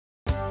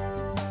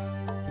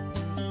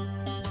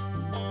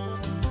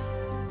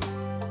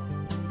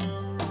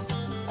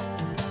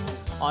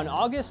On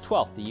August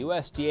 12th, the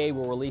USDA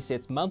will release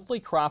its monthly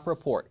crop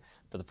report.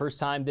 For the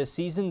first time this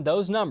season,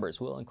 those numbers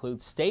will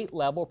include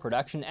state-level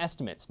production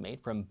estimates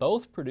made from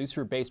both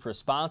producer-based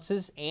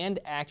responses and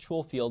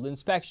actual field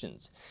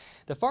inspections.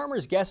 The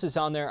farmers' guesses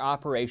on their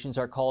operations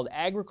are called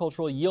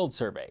agricultural yield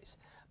surveys.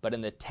 But in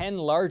the 10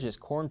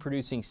 largest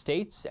corn-producing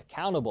states,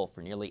 accountable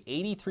for nearly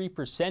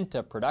 83%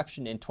 of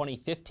production in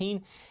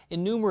 2015,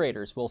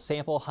 enumerators will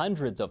sample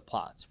hundreds of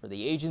plots for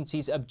the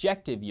agency's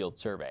objective yield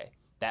survey.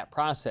 That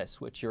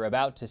process, which you're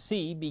about to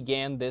see,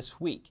 began this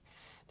week.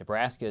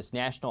 Nebraska's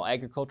National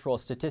Agricultural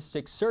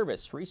Statistics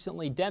Service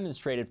recently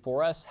demonstrated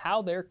for us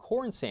how their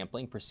corn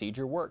sampling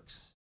procedure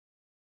works.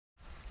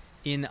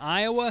 In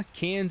Iowa,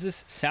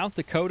 Kansas, South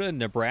Dakota,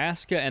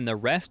 Nebraska, and the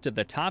rest of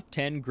the top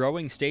 10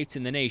 growing states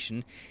in the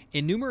nation,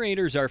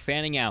 enumerators are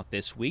fanning out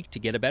this week to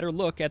get a better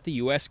look at the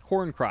U.S.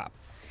 corn crop.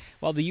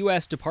 While the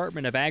U.S.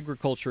 Department of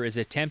Agriculture is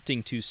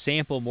attempting to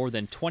sample more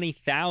than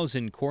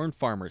 20,000 corn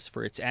farmers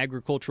for its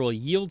agricultural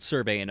yield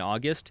survey in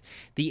August,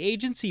 the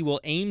agency will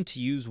aim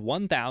to use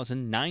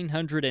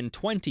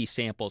 1,920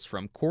 samples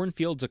from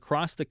cornfields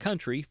across the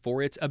country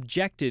for its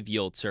objective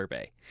yield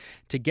survey.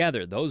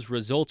 Together, those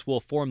results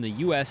will form the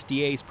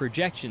USDA's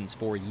projections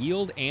for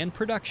yield and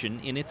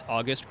production in its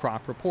August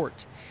crop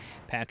report.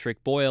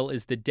 Patrick Boyle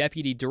is the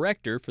Deputy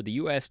Director for the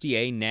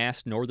USDA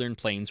NASS Northern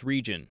Plains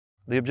region.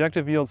 The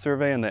objective yield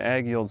survey and the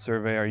ag yield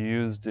survey are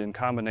used in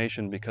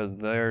combination because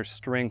their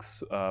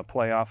strengths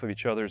play off of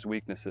each other's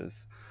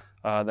weaknesses.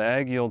 The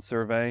ag yield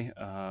survey,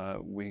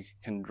 we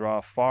can draw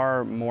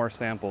far more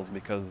samples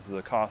because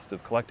the cost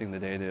of collecting the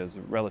data is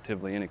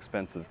relatively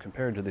inexpensive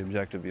compared to the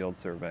objective yield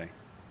survey.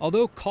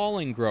 Although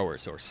calling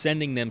growers or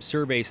sending them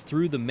surveys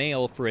through the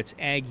mail for its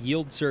ag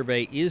yield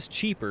survey is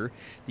cheaper,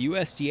 the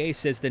USDA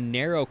says the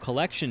narrow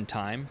collection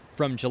time,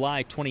 from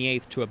July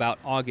 28th to about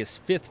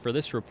August 5th for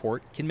this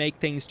report, can make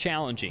things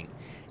challenging.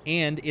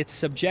 And it's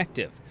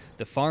subjective.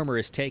 The farmer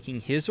is taking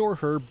his or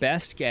her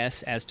best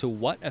guess as to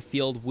what a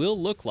field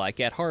will look like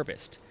at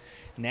harvest.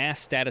 NASS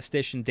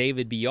statistician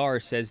David BR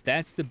says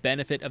that's the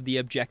benefit of the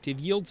objective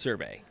yield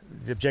survey.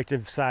 The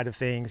objective side of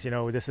things,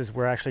 this is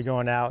we're actually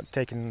going out,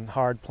 taking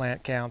hard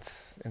plant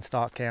counts and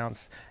stalk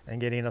counts and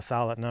getting a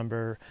solid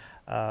number.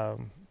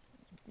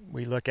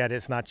 We look at it,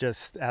 it's not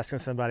just asking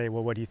somebody,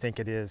 well, what do you think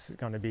it is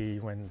going to be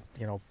when,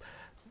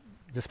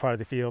 this part of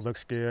the field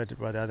looks good,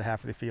 but the other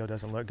half of the field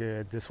doesn't look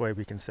good. This way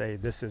we can say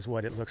this is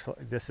what it looks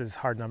like, this is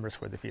hard numbers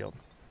for the field.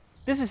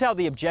 This is how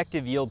the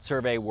objective yield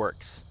survey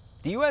works.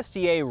 The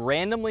USDA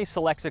randomly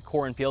selects a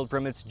cornfield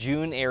from its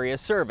June area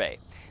survey.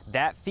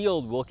 That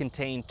field will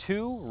contain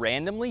 2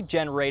 randomly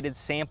generated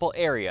sample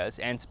areas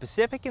and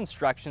specific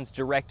instructions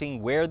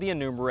directing where the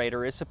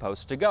enumerator is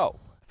supposed to go.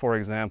 For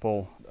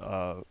example,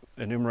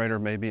 enumerator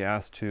may be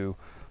asked to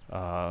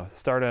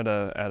start at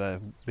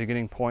a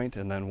beginning point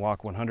and then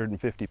walk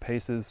 150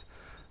 paces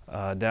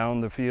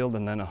down the field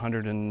and then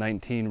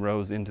 119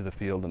 rows into the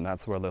field, and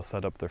that's where they'll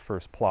set up their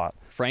first plot.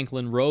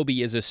 Franklin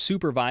Roby is a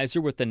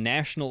supervisor with the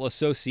National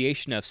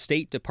Association of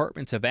State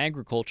Departments of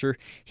Agriculture.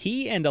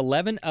 He and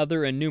 11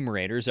 other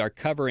enumerators are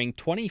covering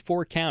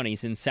 24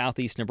 counties in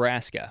southeast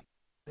Nebraska.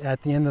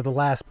 At the end of the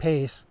last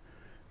pace,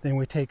 then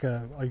we take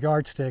a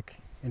yardstick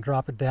and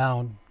drop it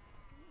down,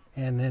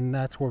 and then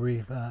that's where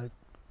we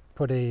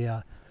put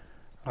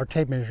our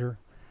tape measure,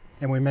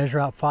 and we measure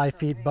out 5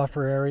 feet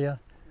buffer area.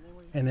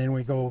 And then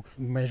we go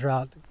measure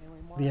out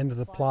the end of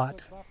the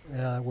plot,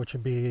 which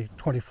would be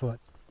 20 foot.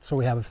 So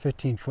we have a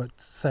 15-foot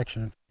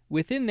section.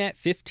 Within that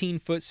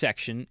 15-foot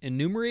section,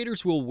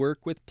 enumerators will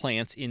work with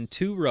plants in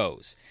 2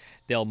 rows.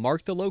 They'll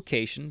mark the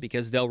location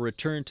because they'll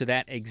return to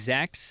that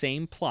exact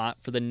same plot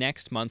for the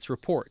next month's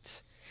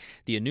reports.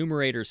 The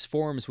enumerators'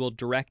 forms will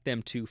direct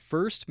them to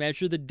first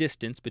measure the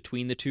distance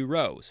between the 2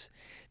 rows.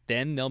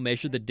 Then they'll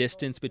measure the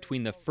distance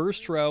between the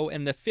first row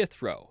and the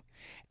 5th row.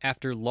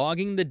 After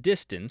logging the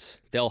distance,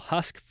 they'll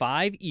husk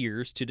 5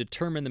 ears to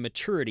determine the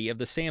maturity of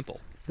the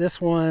sample. This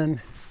one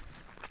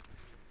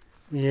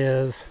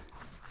is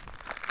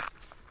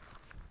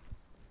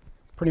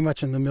pretty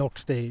much in the milk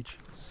stage.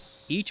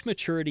 Each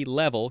maturity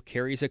level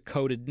carries a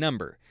coded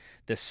number.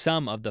 The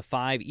sum of the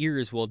 5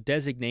 ears will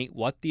designate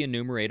what the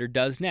enumerator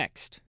does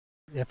next.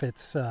 If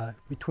it's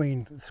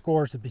between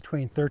scores of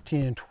between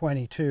 13 and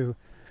 22,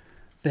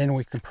 then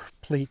we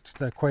complete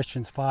the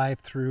questions 5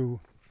 through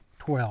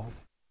 12.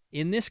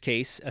 In this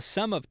case, a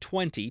sum of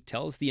 20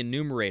 tells the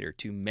enumerator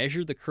to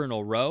measure the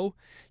kernel row,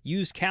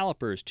 use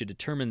calipers to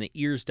determine the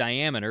ear's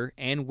diameter,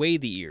 and weigh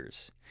the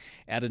ears.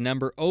 At a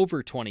number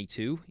over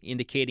 22,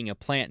 indicating a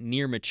plant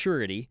near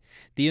maturity,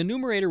 the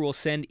enumerator will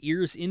send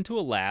ears into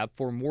a lab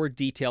for more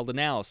detailed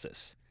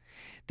analysis.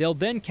 They'll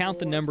then count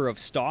the number of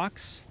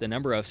stalks, the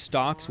number of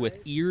stalks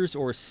with ears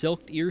or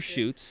silked ear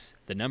shoots,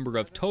 the number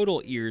of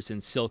total ears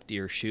and silked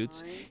ear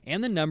shoots,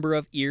 and the number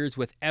of ears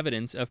with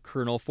evidence of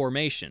kernel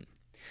formation.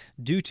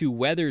 Due to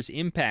weather's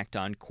impact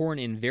on corn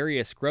in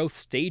various growth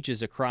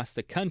stages across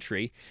the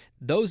country,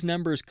 those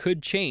numbers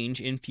could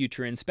change in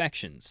future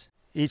inspections.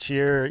 Each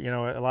year,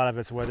 a lot of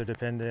it's weather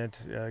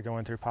dependent,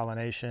 going through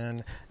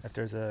pollination, if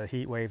there's a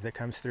heat wave that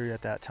comes through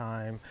at that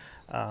time.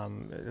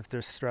 if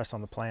there's stress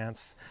on the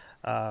plants,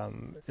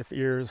 if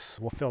ears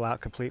will fill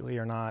out completely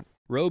or not.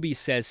 Roby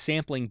says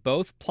sampling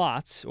both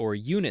plots or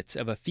units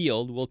of a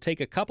field will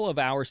take a couple of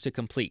hours to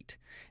complete.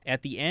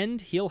 At the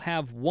end, he'll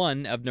have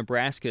one of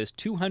Nebraska's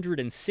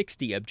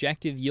 260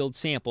 objective yield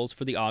samples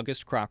for the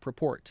August crop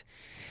report.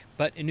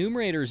 But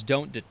enumerators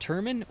don't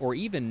determine or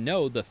even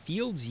know the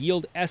field's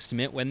yield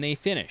estimate when they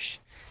finish.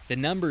 The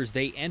numbers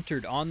they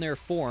entered on their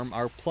form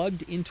are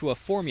plugged into a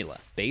formula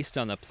based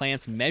on the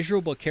plant's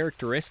measurable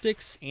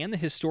characteristics and the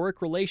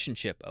historic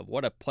relationship of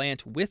what a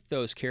plant with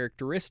those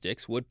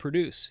characteristics would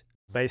produce.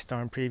 Based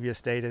on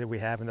previous data that we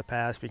have in the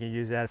past, we can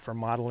use that for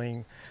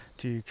modeling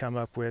to come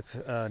up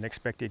with an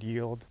expected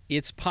yield.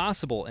 It's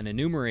possible an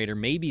enumerator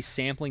may be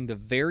sampling the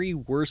very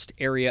worst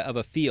area of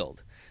a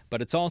field, but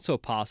it's also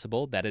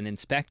possible that an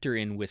inspector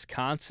in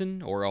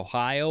Wisconsin or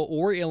Ohio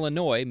or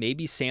Illinois may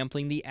be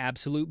sampling the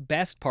absolute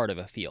best part of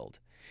a field.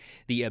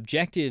 The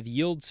objective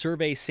yield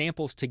survey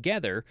samples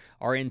together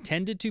are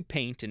intended to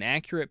paint an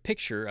accurate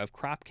picture of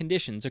crop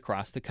conditions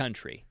across the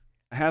country.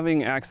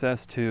 Having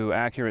access to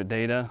accurate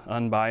data,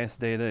 unbiased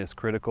data, is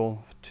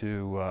critical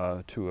to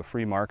a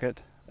free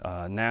market.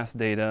 NASS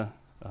data,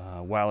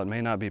 while it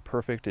may not be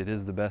perfect, it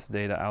is the best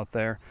data out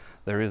there.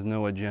 There is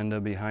no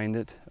agenda behind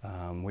it.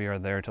 We are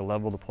there to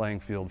level the playing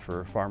field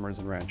for farmers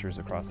and ranchers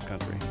across the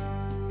country.